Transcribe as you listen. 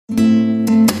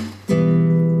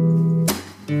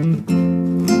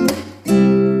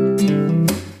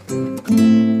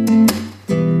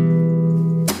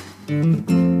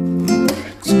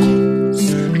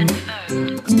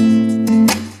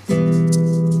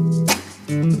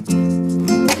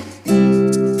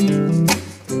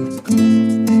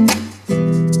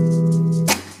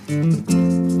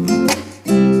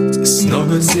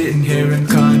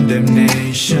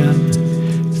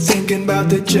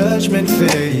judgment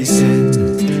facing.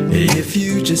 If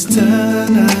you just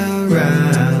turn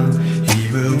around, he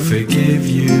will forgive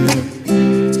you.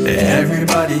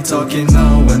 Everybody talking,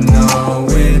 no one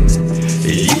knowing.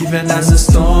 Even as the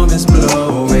storm is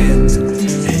blowing,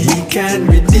 he can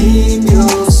redeem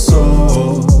your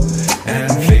soul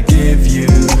and forgive you.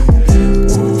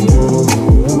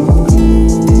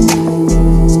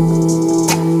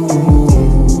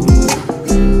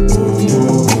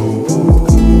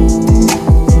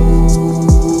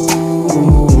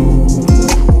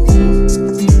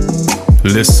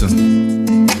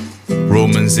 Listen,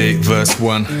 Romans 8 verse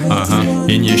 1.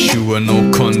 In Yeshua no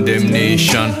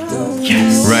condemnation.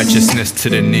 Yes. Righteousness to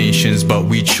the nations, but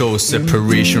we chose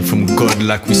separation from God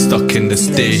like we stuck in the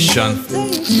station.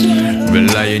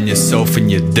 Rely on yourself and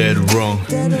you're dead wrong.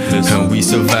 And we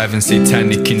surviving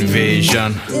satanic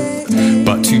invasion.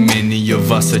 But too many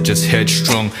of us are just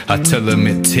headstrong. I tell them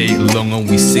it take long and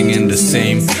we singing the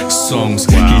same songs.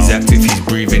 He's active, he's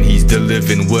breathing, he's the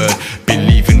living word.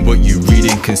 Believing what you're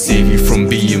reading can save you from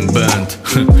being burned.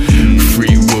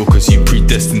 Free will cause you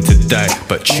predestined to die,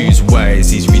 but choose wise,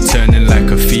 he's returning like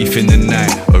a thief in the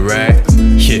night. Alright?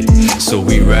 Yeah, so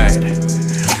we ride.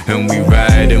 And we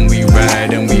ride and we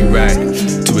ride and we ride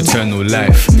to eternal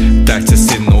life. Die to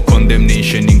sin, no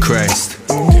condemnation in Christ.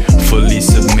 Fully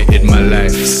submitted my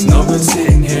life. No one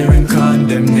sitting here in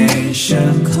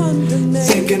condemnation,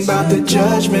 thinking about the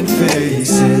judgment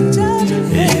facing.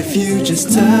 If you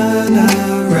just turn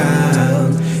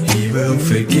around, he will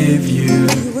forgive you.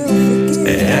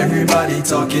 Everybody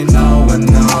talking, no one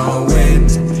knowing.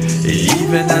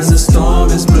 Even as the storm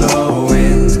is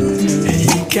blowing,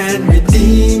 he can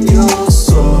redeem your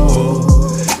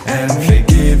soul and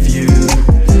forgive you.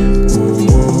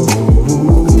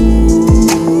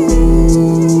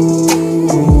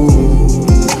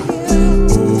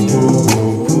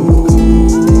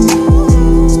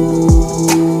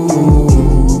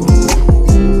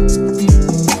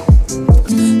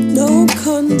 No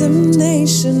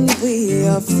condemnation, we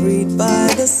are freed by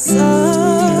the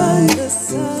Son.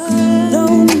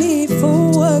 No need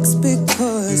for works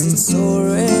because it's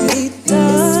already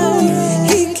done.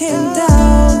 He came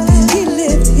down, he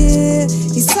lived here,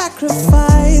 he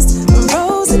sacrificed and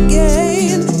rose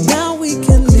again. Now we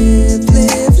can live,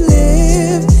 live,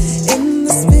 live in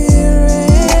the Spirit.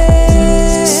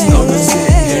 No one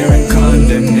sitting here in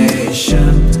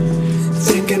condemnation,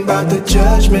 thinking about the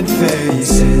judgment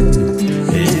facing.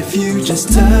 If you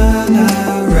just turn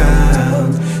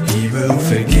around, he will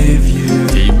forgive you.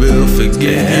 He will forgive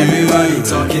Everybody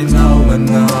talking, no one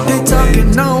knows. They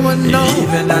talking, no one knows.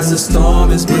 Even as the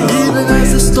storm is blowing, Even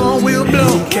as the storm will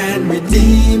blow, he can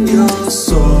redeem your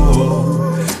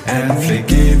soul and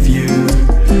forgive you.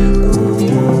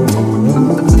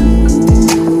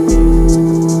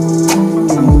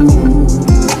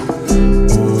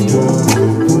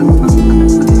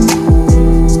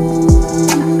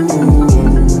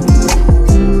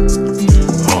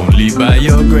 only by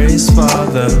your grace,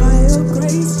 Father.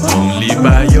 Only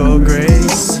by your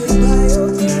grace.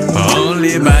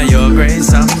 Only by your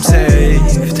grace I'm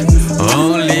saved.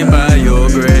 Only by your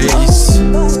grace.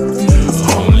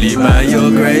 Only by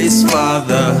your grace,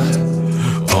 Father.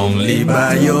 Only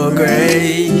by your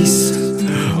grace.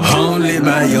 Only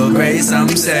by your grace I'm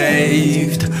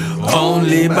saved.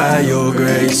 Only by your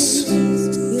grace.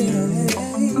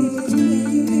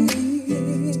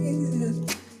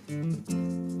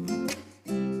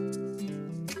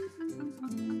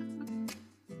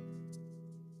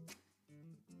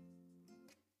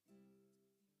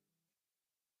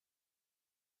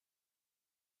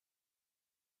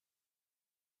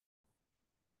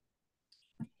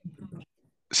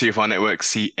 CFR Network,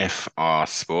 CFR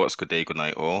Sports. Good day, good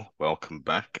night, all. Welcome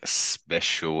back. A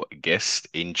special guest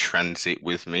in transit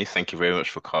with me. Thank you very much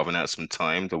for carving out some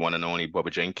time. The one and only Bobby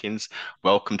Jenkins.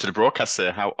 Welcome to the broadcast,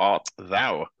 sir. How art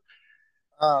thou?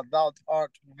 Thou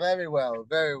art very well,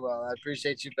 very well. I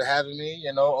appreciate you for having me.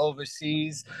 You know,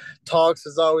 overseas talks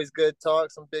is always good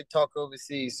talk. Some big talk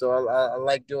overseas, so I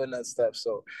like doing that stuff.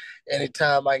 So,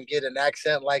 anytime I can get an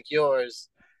accent like yours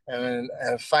and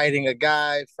fighting a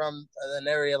guy from an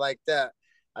area like that,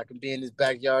 I can be in his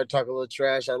backyard, talk a little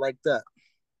trash. I like that.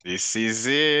 This is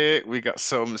it. We got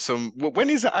some. When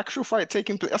is the actual fight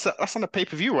taking place? That's on a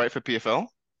pay-per-view, right, for PFL?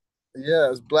 Yeah,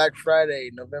 it's Black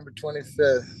Friday, November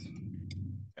 25th.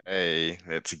 Hey,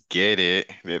 let's get it.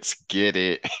 Let's get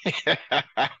it.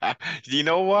 You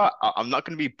know what? I'm not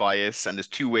going to be biased, and there's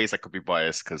two ways I could be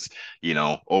biased because,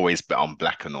 always bet on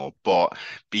black and all. But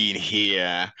being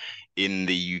here in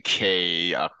the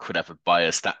UK, I could have a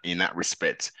bias in that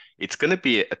respect. It's going to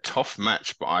be a tough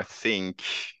match, but I think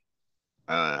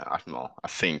I don't know. I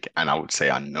think, and I would say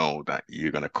I know that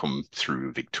you're gonna come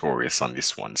through victorious on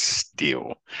this one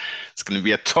still. It's gonna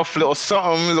be a tough little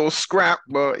something, little scrap,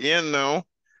 but you know.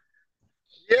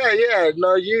 Yeah, yeah.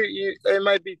 No, you. It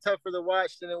might be tougher to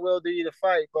watch than it will to you to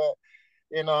fight, but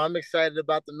I'm excited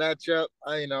about the matchup.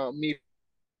 Me.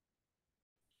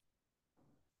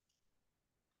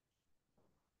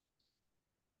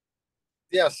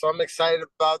 Yeah, so I'm excited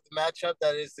about the matchup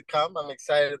that is to come. I'm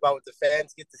excited about what the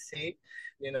fans get to see.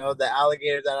 The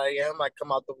alligator that I am, I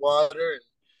come out the water and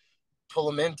pull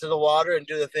them into the water and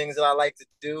do the things that I like to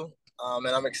do. And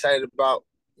I'm excited about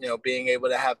being able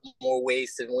to have more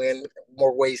ways to win,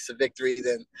 more ways to victory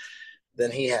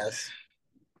than he has.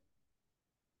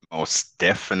 Most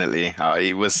definitely.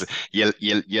 It was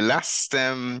your last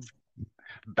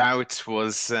bout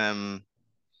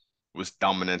was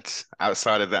dominant.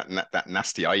 Outside of that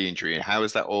nasty eye injury, how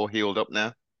is that all healed up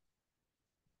now?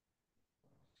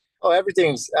 Oh,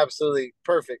 everything's absolutely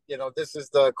perfect. This is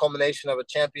the culmination of a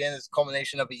champion. It's the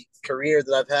culmination of a career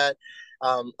that I've had.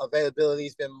 Availability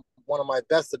has been one of my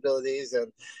best abilities,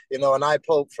 and an eye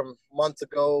poke from months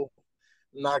ago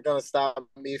not gonna stop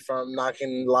me from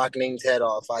knocking Lockning's head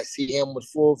off. I see him with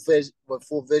full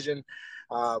vision.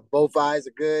 Both eyes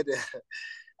are good.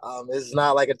 It's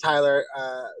not like a Tyler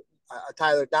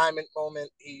Diamond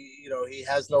moment. He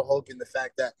has no hope in the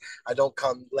fact that I don't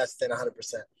come less than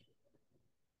 100%.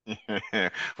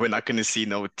 We're not going to see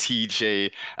no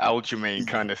TJ Aljamain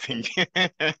kind of thing.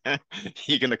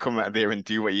 You're going to come out there and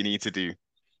do what you need to do.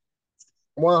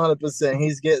 100%.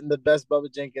 He's getting the best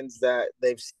Bubba Jenkins that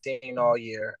they've seen all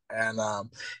year. And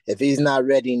if he's not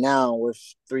ready now with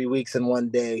 3 weeks and 1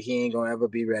 day, he ain't gonna ever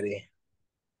be ready.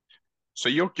 So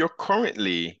you're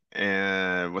currently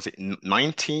was it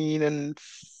 19 and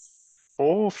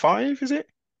 4, 5, is it?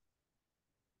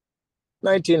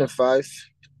 19-5,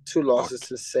 two losses Okay.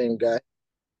 to the same guy.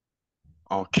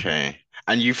 Okay.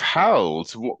 And you've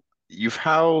held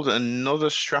another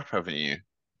strap, haven't you?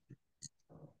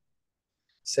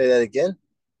 Say that again.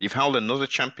 You've held another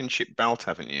championship belt,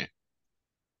 haven't you?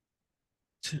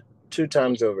 Two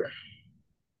times over.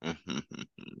 Mhm.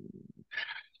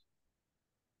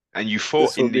 And you fought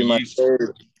This will in the be my U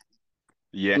third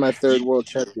yeah. my third You, world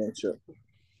championship.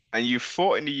 and you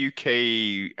fought in the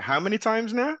UK how many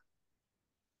times now?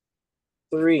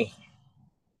 Three.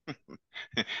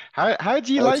 How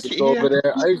do you I used like to it go over here?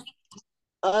 there.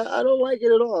 I don't like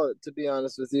it at all, to be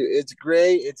honest with you. It's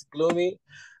gray, it's gloomy.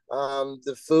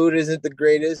 The food isn't the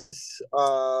greatest.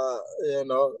 You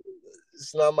know,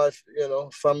 it's not my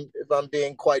if I'm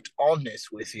being quite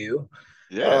honest with you.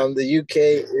 Yeah. The UK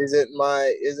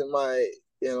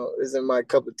isn't my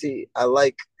cup of tea. I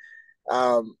like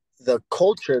the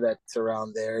culture that's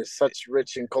around there. It's such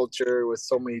rich in culture with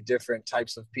so many different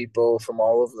types of people from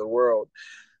all over the world.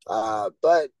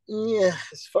 But yeah,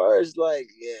 as far as like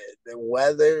the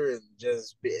weather and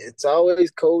just it's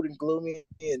always cold and gloomy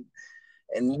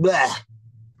and blah.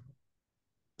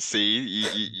 See,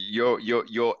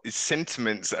 your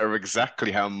sentiments are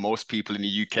exactly how most people in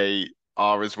the UK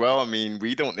are as well. I mean,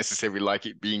 we don't necessarily like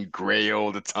it being grey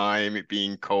all the time, it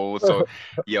being cold. So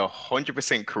you're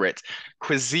 100% correct.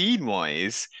 Cuisine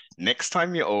wise, next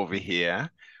time you're over here,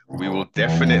 we will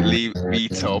definitely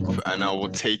meet up and I will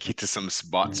take you to some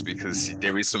spots because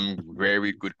there is some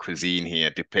very good cuisine here,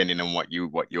 depending on what your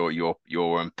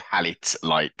palate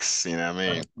likes. You know what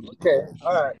I mean? Okay,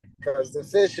 all right, because the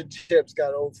fish and chips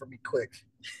got old for me quick.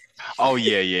 Oh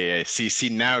yeah, yeah, yeah. See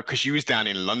now, because you was down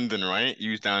in London, right?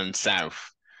 You was down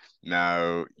south.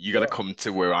 Now you got to Yeah. come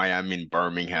to where I am in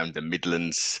Birmingham, the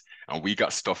Midlands, and we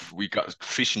got stuff. We got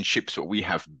fish and chips, but we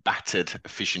have battered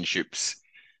fish and chips.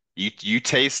 You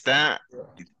taste that,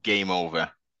 game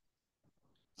over.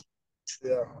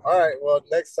 Yeah. All right. Well,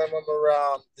 next time I'm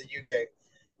around the UK,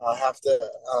 I'll have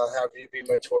you be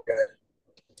my tour guide.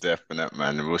 Definite,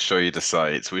 man. We'll show you the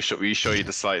sites. We show you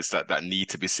the sites that need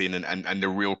to be seen and the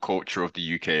real culture of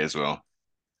the UK as well.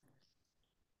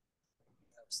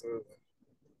 Absolutely.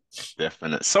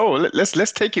 Definite. So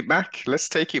let's take it back. Let's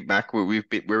take it back.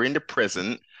 We're in the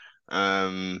present.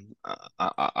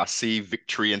 I see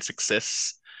victory and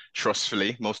success,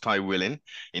 trustfully, most high willing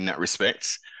in that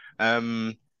respect.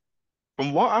 Um,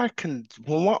 from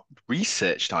what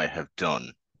research I have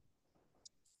done,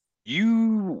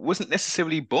 you wasn't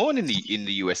necessarily born in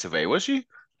the US of A, was you?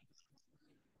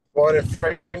 Born in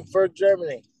Frankfurt,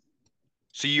 Germany.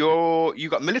 So you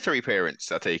got military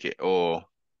parents, I take it, or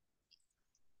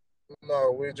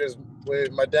No,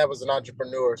 my dad was an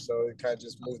entrepreneur, so he kind of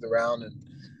just moved around and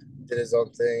did his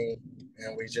own thing,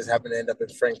 and we just happened to end up in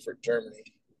Frankfurt, Germany.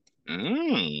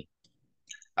 mm.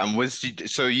 And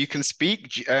so you can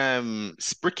speak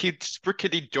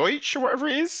Sprichity Deutsch or whatever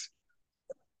it is?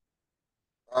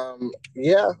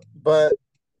 Yeah, but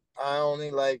I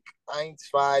only like 1,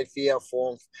 2, 3,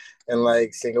 4 and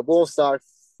like sing a Bullstock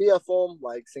 4,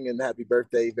 like singing Happy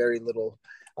Birthday, very little.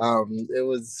 It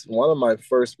was one of my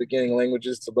first beginning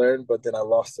languages to learn, but then I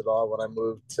lost it all when I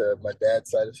moved to my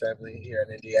dad's side of the family here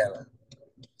in Indiana.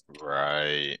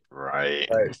 Right, right.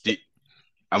 Right. Do,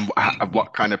 and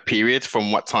what kind of period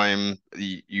from what time was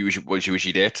you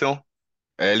usually there till?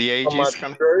 Early From my ages,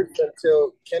 kind of? birth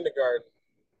until kindergarten.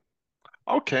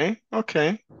 Okay,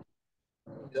 okay.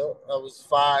 Yep, I was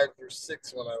 5 or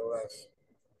 6 when I left.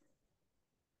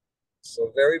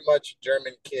 So very much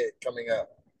German kid coming up.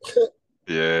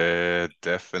 Yeah,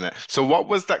 definitely. So what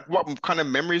was that? What kind of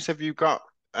memories have you got?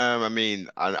 I mean,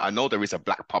 I know there is a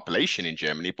black population in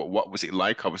Germany, but what was it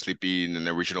like, obviously being an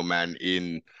original man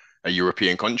in a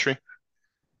European country?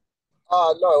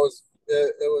 No,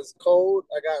 it was cold.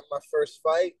 I got in my first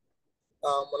fight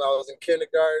when I was in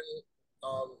kindergarten.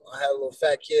 I had a little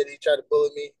fat kid. He tried to bully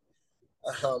me.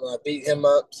 I beat him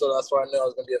up, so that's why I knew I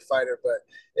was going to be a fighter. But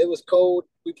it was cold.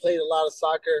 We played a lot of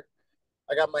soccer.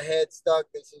 I got my head stuck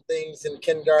in some things in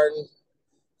kindergarten.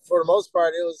 For the most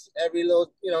part, it was every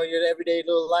little, your everyday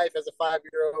little life as a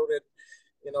 5-year-old, and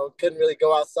couldn't really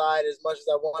go outside as much as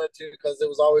I wanted to because it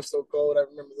was always so cold. I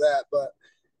remember that. But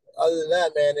other than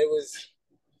that, man,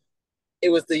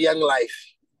 it was the young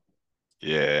life.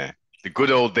 Yeah, the good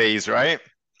old days, right?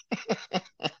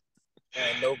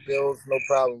 No bills, no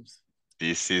problems.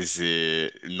 This is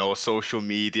it. No social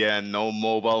media, no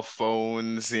mobile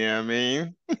phones, you know what I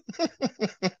mean?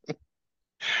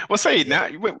 Well, say it Yeah,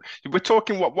 now. We're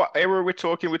talking what era we're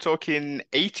talking? We're talking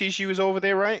 80s you was over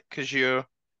there, right? Because you're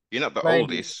not the 90s,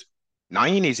 oldest.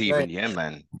 90s even, 90s. yeah,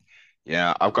 man.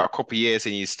 Yeah, I've got a couple years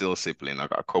and you still sibling.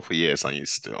 I've got a couple years on you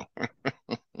still.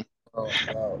 Oh,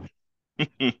 wow.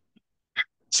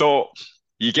 So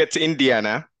you get to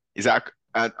Indiana. Is that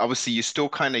obviously you're still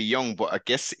kind of young, but I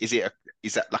guess is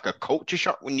that like a culture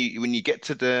shock when you get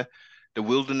to the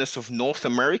wilderness of North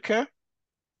America?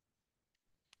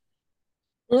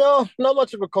 No, not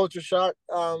much of a culture shock.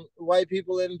 White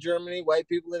people in Germany, white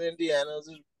people in Indiana,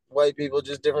 just white people,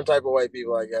 just different type of white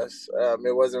people, I guess.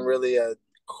 It wasn't really a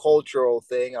cultural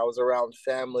thing. I was around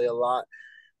family a lot.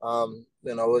 It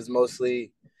was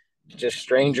mostly just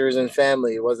strangers and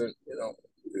family. It wasn't,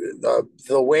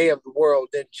 the way of the world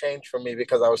didn't change for me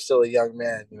because I was still a young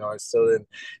man. I still didn't.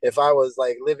 If I was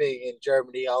like living in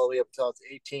Germany all the way up until I was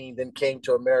 18, then came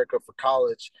to America for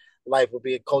college, life would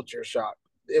be a culture shock.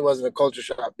 It wasn't a culture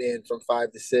shock being from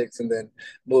 5 to 6 and then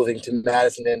moving to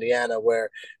Madison, Indiana, where,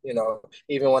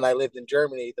 even when I lived in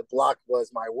Germany, the block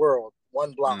was my world.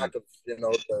 One Mm. block of,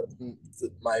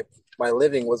 my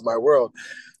living was my world.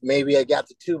 Maybe I got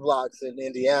to 2 blocks in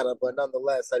Indiana, but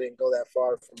nonetheless, I didn't go that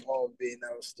far from home, being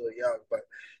that I was still young. But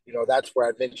that's where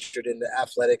I ventured into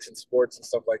athletics and sports and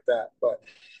stuff like that. But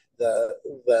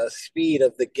the speed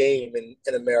of the game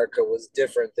in America was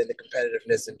different than the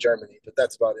competitiveness in Germany. But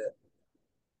that's about it.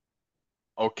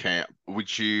 Okay,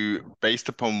 would you, based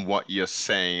upon what you're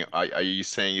saying, are you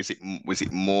saying was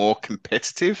it more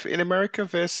competitive in America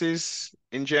versus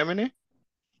in Germany?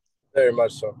 Very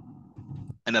much so.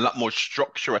 And a lot more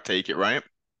structure, I take it, right?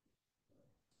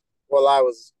 Well, I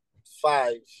was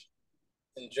 5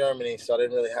 in Germany, so I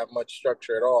didn't really have much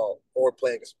structure at all or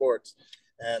playing sports.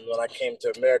 And when I came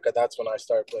to America, that's when I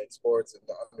started playing sports and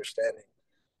understanding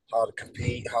how to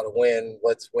compete, how to win,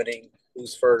 what's winning,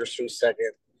 who's first, who's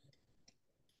second,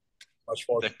 much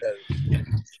more The competitive.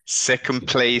 second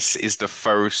place is the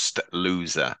first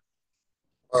loser.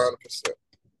 100%.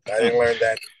 I didn't learn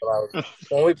that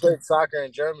when we played soccer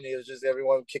in Germany. It was just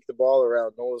everyone kicked the ball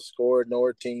around. No one scored. No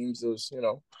one teams. It was it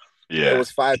Yeah.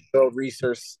 was 5-year-old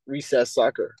recess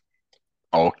soccer.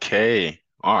 Okay.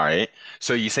 All right.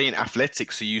 So you're saying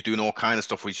athletics, so you're doing all kind of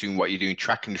stuff, which you what you're doing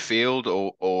track and field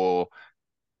or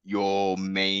your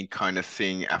main kind of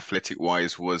thing athletic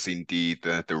wise was indeed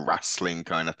the wrestling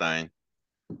kind of thing.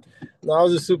 No, I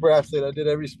was a super athlete. I did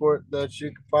every sport that you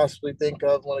could possibly think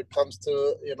of when it comes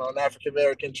to an African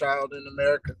American child in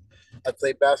America. I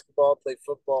played basketball, played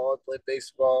football, I played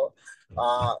baseball.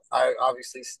 I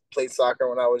obviously played soccer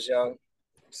when I was young.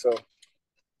 So,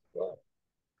 well,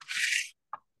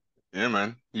 Yeah,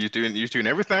 man. You're doing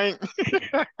everything.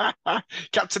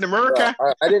 Captain yeah, America.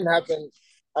 I didn't happen.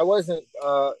 I wasn't,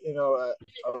 a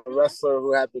wrestler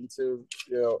who happened to,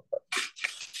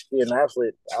 be an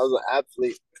athlete. I was an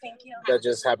athlete that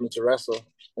just happened to wrestle.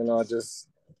 I just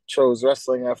chose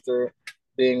wrestling after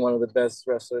being one of the best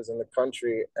wrestlers in the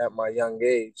country at my young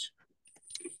age.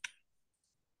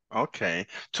 Okay.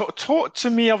 Talk to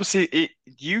me. Obviously,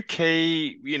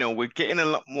 UK, we're getting a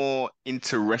lot more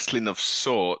into wrestling of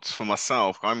sorts. For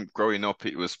myself, I'm growing up,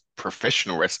 it was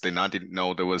professional wrestling. I didn't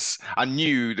know I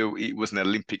knew that it was an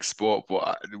Olympic sport,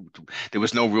 but there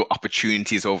was no real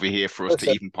opportunities over here for us to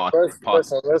Listen, even part let's part.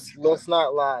 listen. Let's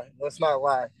not lie. Let's not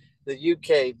lie. The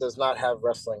UK does not have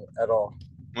wrestling at all.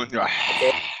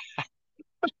 Okay,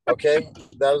 okay,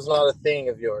 that was not a thing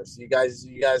of yours. You guys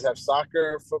have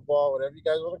soccer, football, whatever you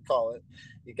guys want to call it.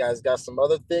 You guys got some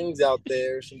other things out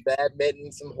there, some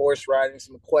badminton, some horse riding,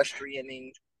 some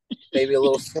equestrianing, maybe a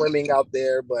little swimming out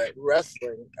there, but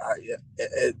wrestling,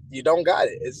 you don't got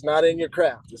it. It's not in your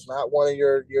craft. It's not one of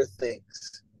your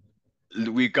things.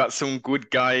 We got some good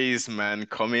guys, man,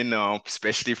 coming up,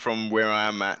 especially from where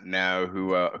I'm at now,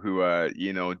 who are,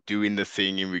 doing the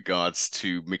thing in regards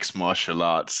to mixed martial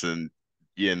arts and,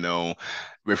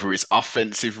 whether it's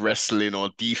offensive wrestling or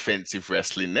defensive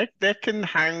wrestling, they can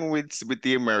hang with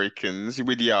the Americans,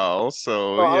 with y'all.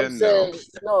 So,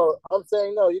 No, I'm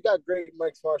saying no. You got great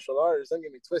mixed martial artists. Don't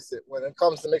get me twisted. When it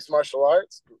comes to mixed martial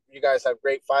arts, you guys have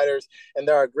great fighters, and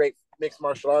there are great mixed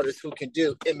martial artists who can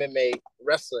do MMA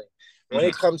wrestling. When mhm.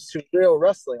 it comes to real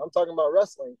wrestling, I'm talking about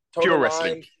wrestling, toe Pure to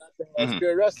wrestling. line, nothing else, Hmm.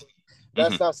 pure wrestling. Hmm.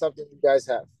 That's not something you guys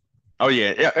have. Oh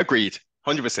yeah, yeah, agreed.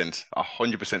 100%.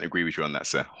 100% agree with you on that,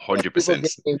 sir. People get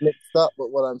 100%. me mixed up with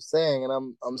what I'm saying,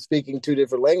 and I'm speaking two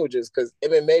different languages because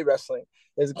MMA wrestling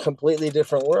is a completely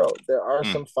different world. There are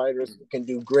Mm. some fighters who can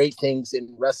do great things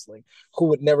in wrestling who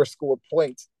would never score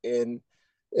points or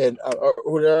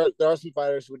there are some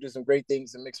fighters who would do some great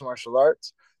things in mixed martial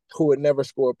arts who would never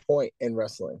score a point in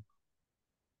wrestling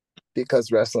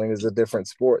because wrestling is a different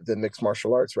sport than mixed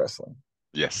martial arts wrestling.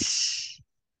 Yes.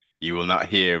 You will not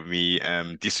hear me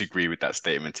disagree with that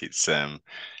statement.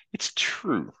 It's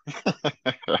true.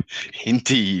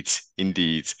 Indeed,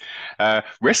 indeed.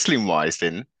 Wrestling wise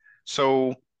then,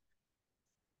 so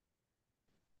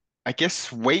I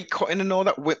guess weight cutting and all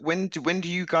that. When do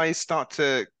you guys start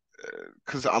to?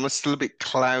 Because I'm still a bit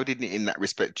clouded in that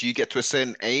respect. Do you get to a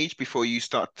certain age before you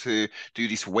start to do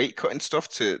this weight cutting stuff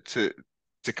to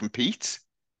compete?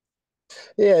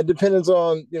 Yeah, it depends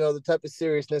on the type of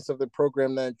seriousness of the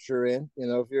program that you're in.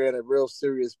 If you're in a real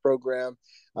serious program,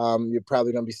 you're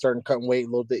probably going to be starting cutting weight a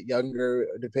little bit younger,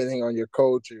 depending on your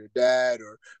coach or your dad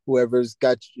or whoever's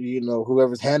got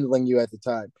whoever's handling you at the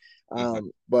time. Hmm.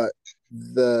 But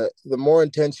the more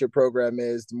intense your program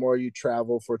is, the more you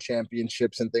travel for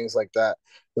championships and things like that,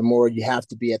 the more you have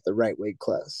to be at the right weight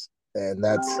class, and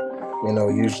that's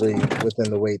usually within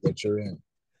the weight that you're in.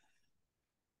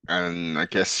 And I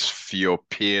guess for your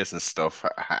peers and stuff,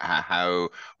 how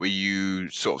were you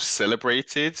sort of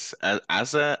celebrated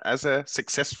as a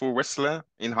successful wrestler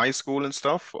in high school and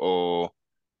stuff? Or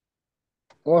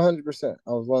 100%.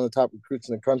 I was one of the top recruits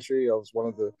in the country. I was one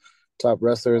of the top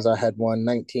wrestlers. I had won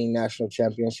 19 national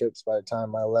championships by the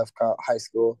time I left high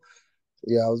school.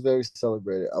 Yeah, I was very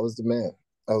celebrated. I was the man.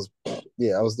 I was,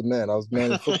 yeah, I was the man. I was the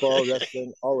man in football,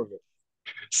 wrestling, all of it.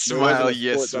 There wasn't smile, a sport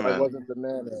yes, that I man. wasn't the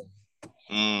man in.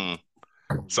 Mm.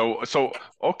 So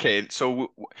okay.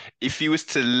 So if you was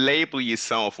to label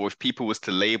yourself, or if people was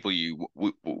to label you,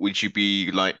 would you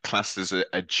be like classed as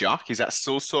a jock? Is that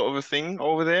still sort of a thing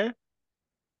over there?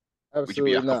 Would you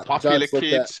be Absolutely like a not. popular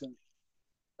kid?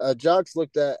 Jocks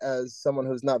looked at as someone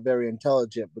who's not very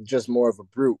intelligent, but just more of a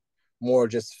brute, more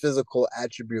just physical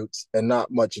attributes and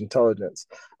not much intelligence.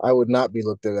 I would not be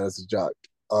looked at as a jock.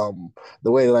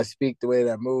 The way that I speak, the way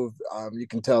that I move, you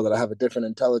can tell that I have a different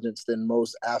intelligence than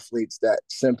most athletes that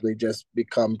simply just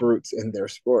become brutes in their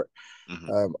sport.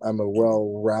 Hmm. I'm a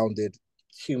well-rounded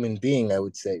human being, I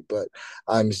would say, but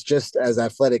I'm just as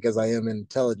athletic as I am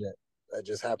intelligent. I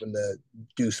just happen to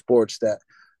do sports that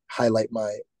highlight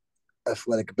my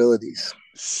athletic abilities.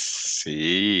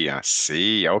 See, I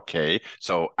see. Okay.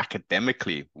 So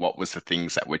academically, what was the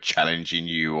things that were challenging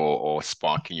you or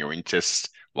sparking your interest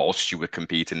whilst you were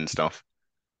competing and stuff?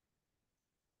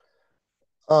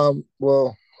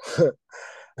 Well,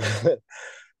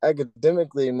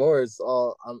 academically more it's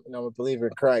all I'm a believer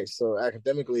in Christ. So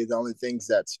academically the only things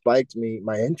that spiked me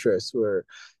my interests were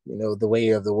the way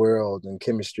of the world and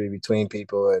chemistry between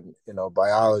people and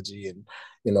biology and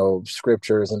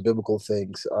scriptures and biblical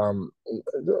things.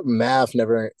 Math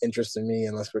never interested me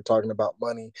unless we're talking about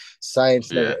money. Science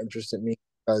never Yeah, interested me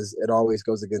because it always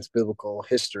goes against biblical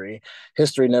history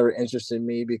never interested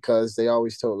me because they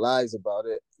always told lies about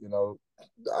it.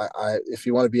 If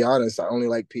you want to be honest, I only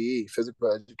like PE,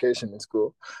 physical education in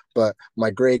school, but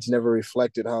my grades never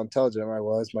reflected how intelligent I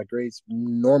was. My grades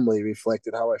normally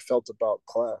reflected how I felt about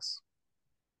class.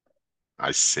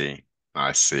 I see.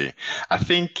 I see. I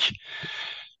think.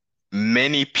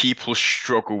 Many people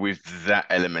struggle with that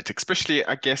element, especially,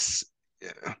 I guess,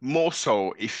 more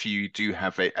so if you do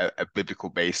have a biblical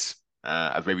base,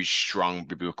 a very strong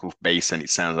biblical base, and it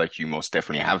sounds like you most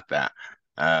definitely have that.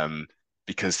 Um,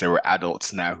 because there are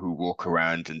adults now who walk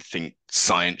around and think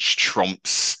science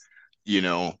trumps,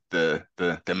 the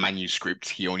manuscript.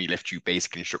 He only left you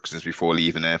basic instructions before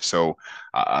leaving Earth. So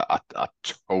I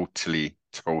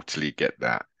totally get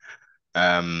that.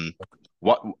 Um,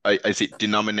 what is it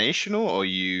denominational or are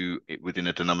you within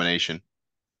a denomination?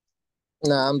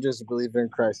 Nah, I'm just a believer in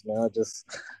Christ, man.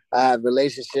 I have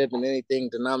relationship and anything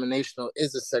denominational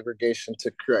is a segregation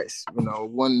to Christ. You know,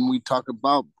 when we talk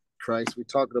about Christ, we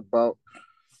talking about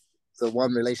the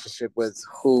one relationship with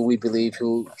who we believe,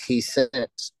 who He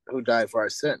sent, who died for our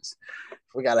sins.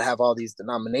 We got to have all these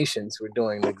denominations. We're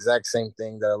doing the exact same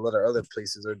thing that a lot of other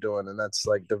places are doing, and that's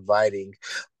like dividing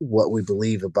what we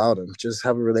believe about Him. Just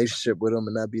have a relationship with Him,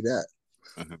 and that be that.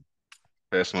 Mhm.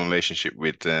 Personal relationship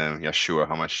with Yeshua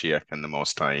HaMashiach and the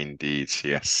Most High, indeed.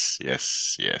 Yes,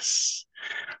 yes, yes.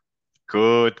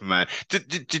 Good man.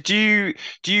 Do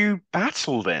you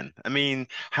battle then? I mean,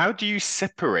 how do you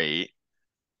separate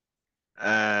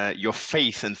your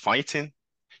faith and fighting?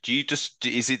 Do you just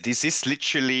is this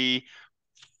literally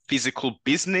physical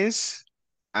business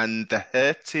and the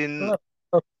hurting?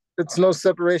 No, it's no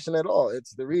separation at all.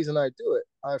 It's the reason I do it.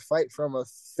 I fight from a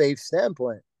faith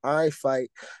standpoint. I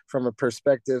fight from a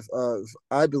perspective of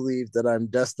I believe that I'm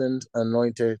destined,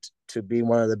 anointed to be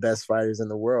one of the best fighters in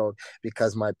the world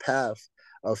because my path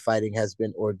of fighting has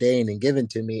been ordained and given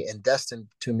to me and destined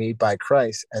to me by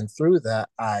Christ. And through that,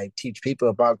 I teach people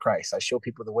about Christ. I show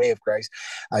people the way of Christ.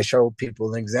 I show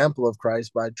people an example of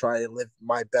Christ by trying to live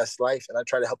my best life. And I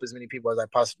try to help as many people as I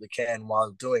possibly can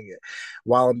while doing it.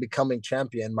 While I'm becoming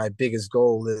champion, my biggest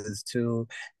goal is to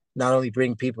not only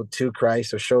bring people to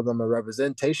Christ or show them a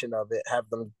representation of it, have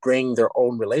them bring their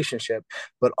own relationship,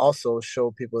 but also show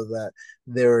people that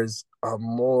there's a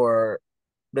more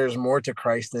there's more to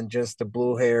Christ than just the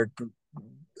blue haired,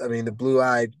 I mean, the blue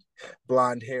eyed,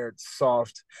 blonde haired,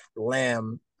 soft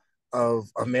lamb of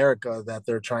America that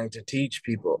they're trying to teach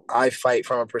people. I fight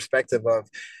from a perspective of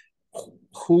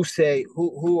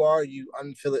who are you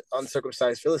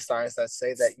uncircumcised Philistines that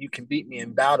say that you can beat me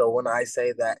in battle when I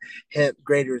say that him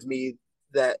greater is me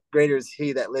that greater is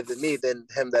he that lived in me than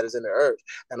him that is in the earth.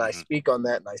 And I Mhm. speak on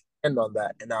that and I stand on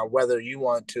that. And now whether you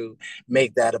want to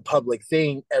make that a public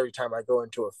thing every time I go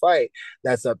into a fight,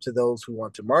 that's up to those who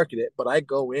want to market it. But I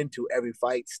go into every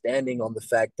fight standing on the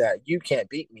fact that you can't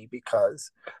beat me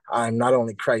because I'm not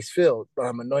only Christ filled, but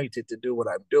I'm anointed to do what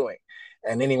I'm doing.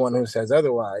 And anyone who says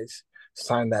otherwise,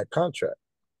 sign that contract.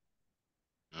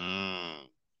 Mm,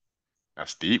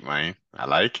 that's deep, man. I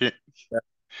like it. That's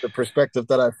the perspective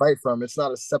that I fight from. It's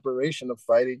not a separation of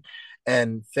fighting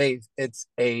and faith. It's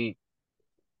a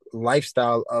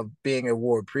lifestyle of being a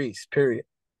war priest, period.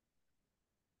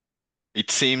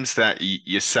 It seems that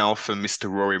yourself and Mr.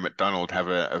 Rory McDonald have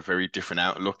a very different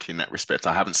outlook in that respect.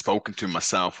 I haven't spoken to him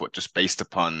myself, but just based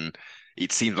upon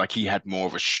it seems like he had more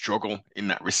of a struggle in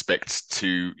that respect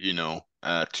to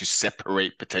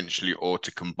separate potentially or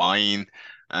to combine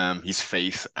his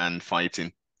faith and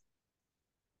fighting.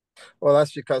 Well,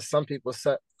 that's because some people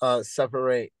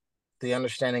separate the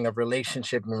understanding of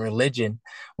relationship and religion.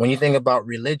 When you think about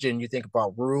religion, you think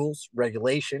about rules,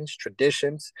 regulations,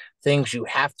 traditions, things you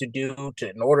have to do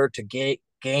in order to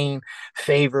gain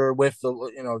favor with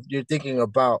you're thinking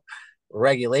about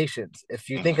regulations. If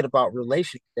you're Hmm. thinking about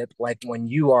relationship, like when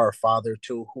you are a father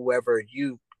to whoever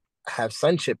you have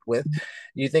sonship with,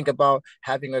 you think about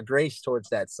having a grace towards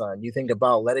that son. You think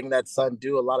about letting that son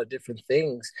do a lot of different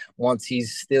things once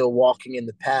he's still walking in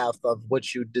the path of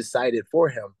what you decided for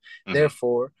him. Hmm.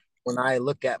 Therefore, when I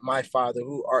look at my Father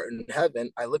who art in heaven,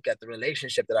 I look at the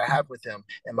relationship that I have with him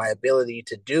and my ability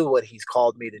to do what he's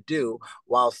called me to do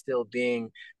while still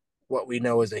being what we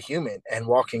know as a human and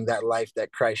walking that life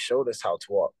that Christ showed us how to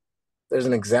walk. There's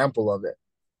an example of it.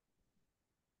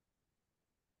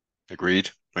 Agreed.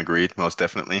 Agreed. Most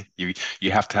definitely.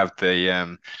 You have to have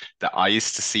the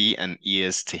eyes to see and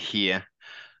ears to hear.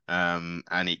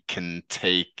 And it can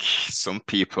take some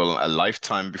people a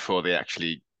lifetime before they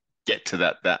actually get to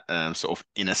that sort of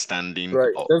inner standing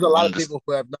Right. or There's a lot of under. people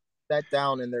who have not sat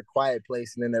down in their quiet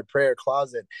place and in their prayer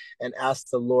closet and asked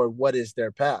the Lord what is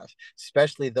their path,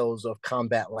 especially those of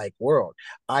combat like world.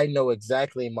 I know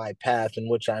exactly my path in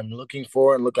which I'm looking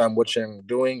for and look on what I'm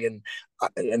doing. And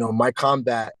my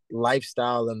combat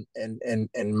lifestyle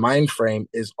and mind frame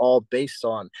is all based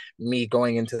on me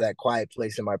going into that quiet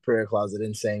place in my prayer closet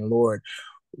and saying, Lord,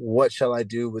 what shall I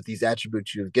do with these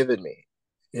attributes you've given me?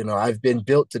 I've been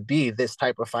built to be this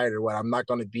type of fighter. When I'm not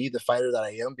going to be the fighter that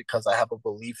I am because I have a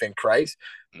belief in Christ,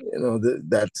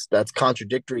 that's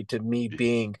contradictory to me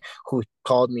being who He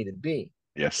called me to be.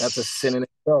 Yes. That's a sin in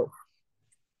itself.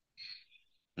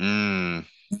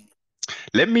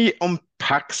 Let me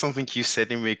unpack something you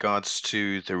said in regards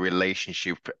to the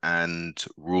relationship and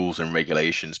rules and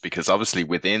regulations, because obviously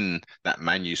within that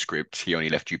manuscript, He only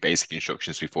left you basic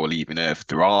instructions before leaving Earth.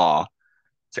 There are,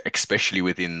 especially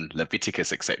within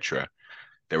Leviticus, etc.,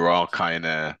 there are kind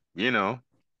of,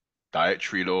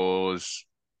 dietary laws,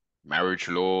 marriage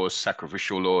laws,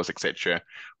 sacrificial laws, etc.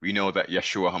 We know that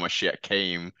Yeshua HaMashiach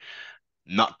came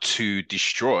not to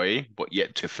destroy, but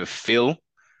yet to fulfill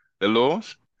the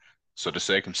laws. So the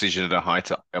circumcision of the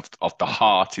heart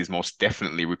is most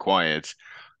definitely required.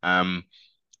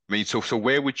 So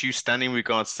where would you stand in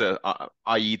regards to,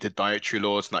 i.e., the dietary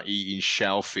laws, not eating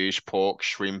shellfish, pork,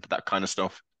 shrimp, that kind of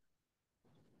stuff?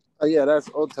 Yeah, that's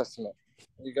Old Testament.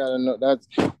 You gotta know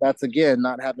that's again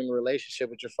not having a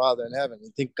relationship with your Father in heaven. You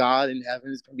think God in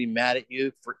heaven is gonna be mad at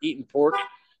you for eating pork?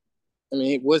 I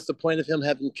mean, what's the point of Him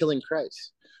killing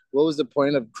Christ? What was the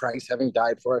point of Christ having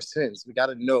died for our sins? We got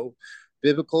to know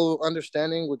biblical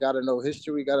understanding. We got to know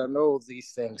history. We got to know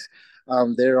these things.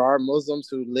 There are Muslims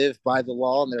who live by the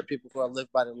law, and there are people who live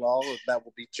by the law that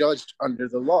will be judged under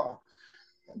the law.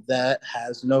 That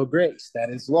has no grace. That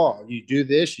is law. You do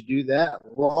this, you do that.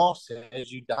 Law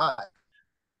says you die.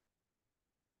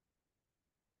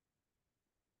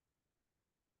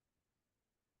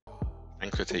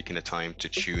 Thanks for taking the time to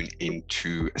tune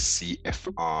into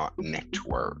CFR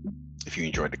Network. If you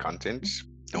enjoyed the content,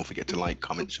 don't forget to like,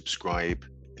 comment, subscribe.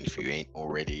 And if you ain't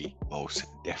already, most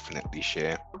definitely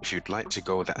share. If you'd like to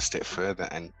go that step further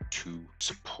and to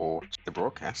support the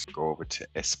broadcast, go over to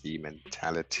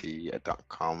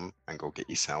sbmentality.com and go get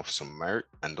yourself some merch.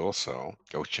 And also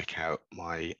go check out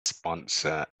my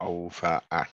sponsor over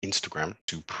at Instagram,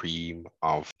 Supreme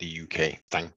of the UK.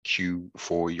 Thank you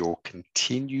for your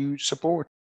continued support.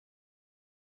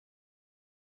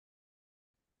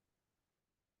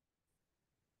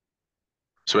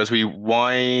 So as we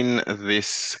wind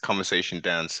this conversation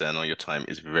down, sir, I know your time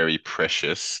is very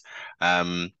precious.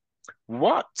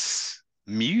 What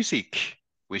music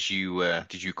did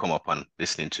you come up on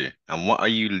listening to, and what are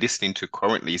you listening to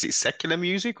currently? Is it secular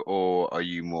music, or are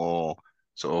you more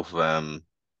sort of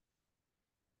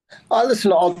I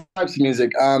listen to all types of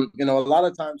music. A lot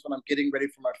of times when I'm getting ready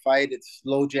for my fight, it's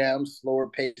slow jams, slower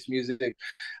paced music,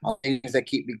 things that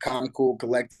keep me calm, cool,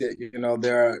 collected.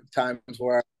 There are times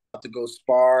where I have to go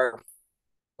spar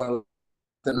or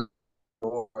that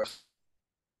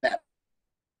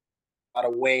out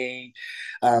of way,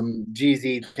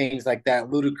 Jeezy, things like that,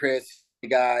 Ludacris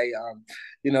guy.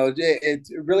 It's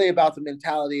really about the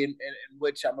mentality in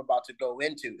which I'm about to go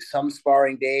into. Some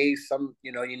sparring days,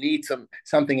 you need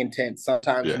something intense.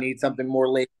 Sometimes you need something more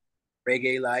late,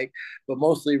 reggae like, but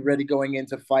mostly ready going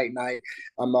into fight night.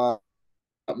 I'm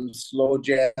slow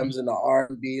jams in the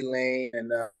R&B lane,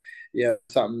 and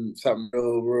something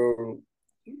real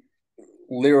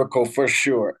lyrical for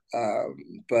sure.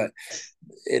 But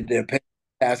it depends on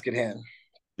the task at hand.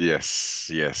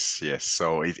 Yes.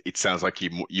 So it sounds like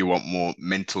you want more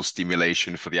mental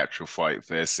stimulation for the actual fight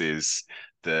versus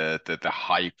the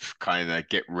hype, kind of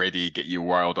get ready, get you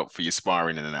riled up for your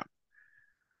sparring and that.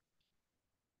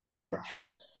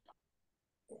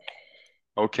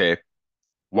 Okay.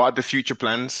 What are the future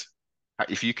plans?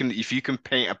 If you can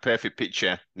paint a perfect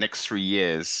picture next 3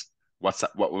 years, what's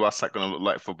that gonna look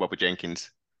like for Bubba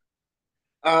Jenkins?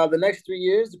 The next 3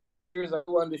 years, I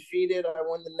go undefeated. I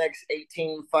won the next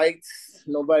 18 fights.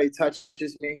 Nobody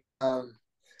touches me.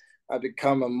 I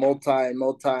become a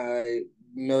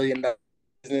multi-million-dollar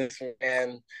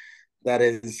businessman that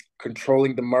is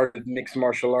controlling the market of mixed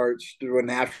martial arts through an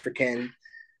African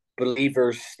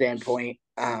believer's standpoint.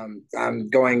 I'm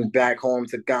going back home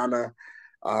to Ghana,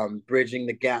 bridging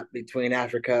the gap between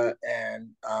Africa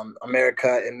and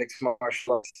America in mixed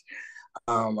martial arts.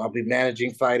 I'll be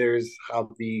managing fighters.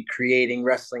 I'll be creating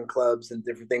wrestling clubs and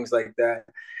different things like that.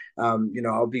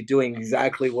 I'll be doing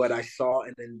exactly what I saw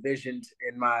and envisioned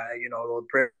in my, little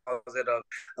prayer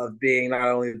of being not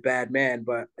only a bad man,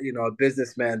 but, a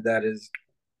businessman that is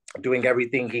doing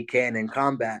everything he can in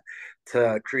combat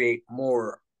to create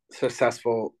more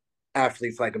successful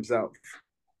athletes like himself.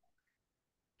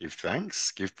 Give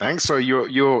thanks. So you're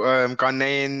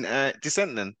Ghanaian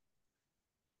descent then?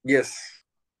 Yes.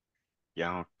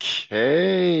 Yeah,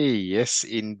 okay. Yes,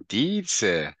 indeed,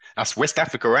 sir. That's West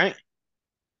Africa, right?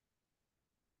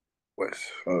 West.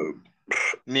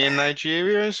 Near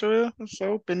Nigeria and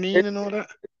so Benin and all that.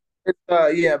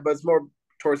 Yeah, but it's more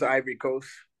towards the Ivory Coast.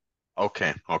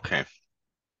 Okay.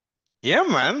 Yeah,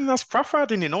 man, that's proper. I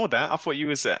didn't know that. I thought you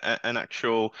was an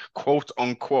actual quote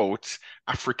unquote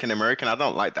African American. I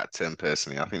don't like that term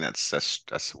personally. I think that's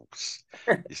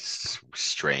it's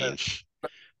strange. My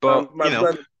But my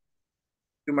brother,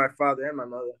 to my father and my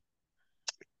mother.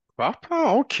 proper.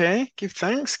 Okay. Give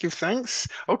thanks. Give thanks.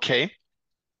 Okay.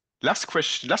 Last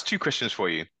question. Last two questions for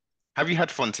you. Have you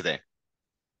had fun today?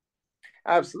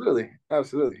 Absolutely,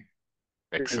 absolutely.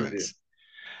 Great Excellent. interview.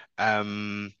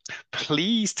 Um,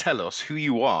 please tell us who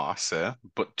you are, sir,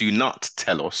 but do not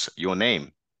tell us your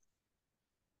name.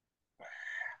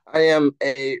 I am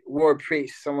a war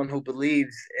priest, someone who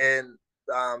believes in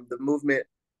the movement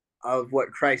of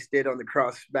what Christ did on the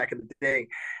cross back in the day.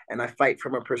 And I fight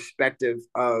from a perspective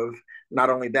of not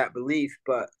only that belief,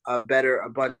 but a better,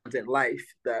 abundant life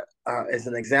that is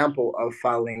an example of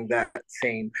following that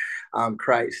same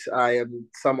Christ. I am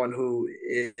someone who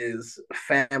is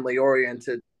family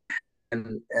oriented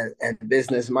and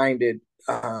business minded.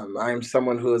 I am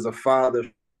someone who is a father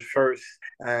first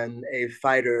and a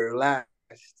fighter last.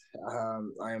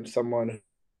 I am someone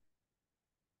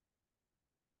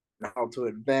how to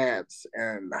advance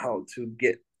and how to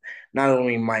get not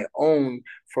only my own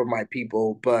for my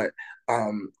people, but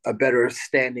a better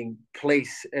standing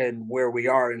place in where we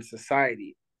are in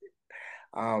society.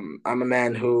 I'm a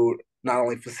man who not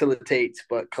only facilitates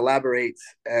but collaborates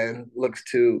and looks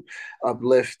to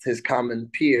uplift his common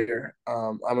peer.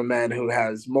 I'm a man who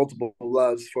has multiple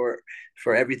loves for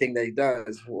everything that he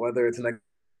does, whether it's an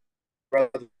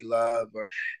brotherly love or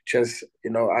just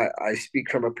I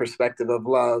speak from a perspective of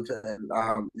love and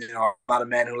I'm not a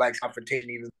man who likes confrontation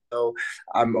even though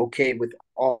I'm okay with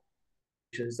all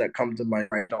that come to my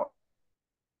mind.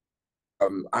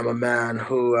 I'm a man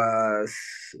whose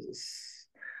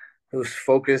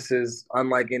focus is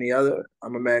unlike any other.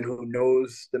 I'm a man who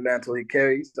knows the mantle he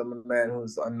carries. I'm a man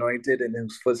who's anointed and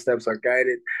whose footsteps are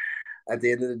guided. At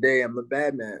the end of the day, I'm the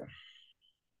bad man.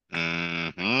 Hmm.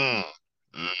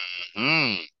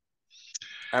 Hmm.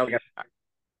 I don't got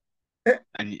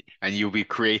And you'll be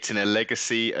creating a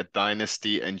legacy, a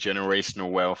dynasty, and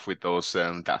generational wealth with those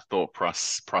that thought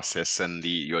process and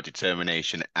your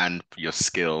determination and your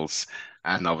skills,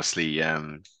 and obviously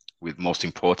with most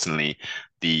importantly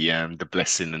the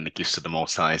blessing and the gifts of the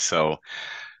Most High. So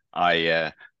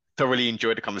I thoroughly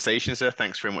enjoyed the conversation, sir.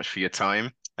 Thanks very much for your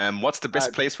time. What's the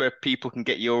best place where people can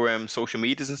get your social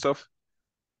medias and stuff?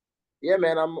 yeah,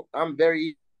 man, I'm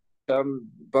very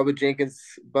Bubba Jenkins,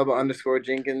 Bubba underscore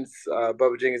Jenkins,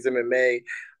 Bubba Jenkins MMA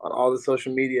on all the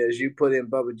social medias. You put in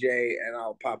Bubba J and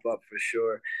I'll pop up for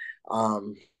sure.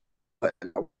 But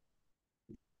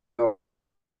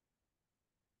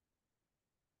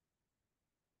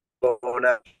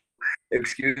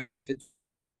excuse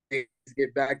me,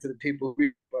 get back to the people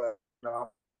who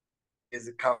is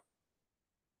a couple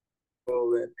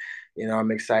and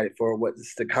I'm excited for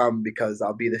what's to come because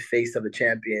I'll be the face of a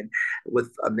champion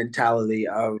with a mentality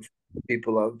of the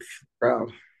people of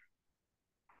Brown.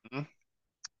 Mhm.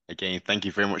 Again, thank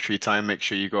you very much for your time. Make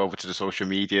sure you go over to the social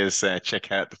medias,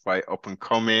 check out the fight up and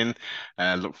coming.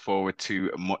 Look forward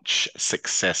to much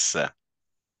success.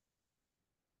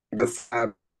 Yes,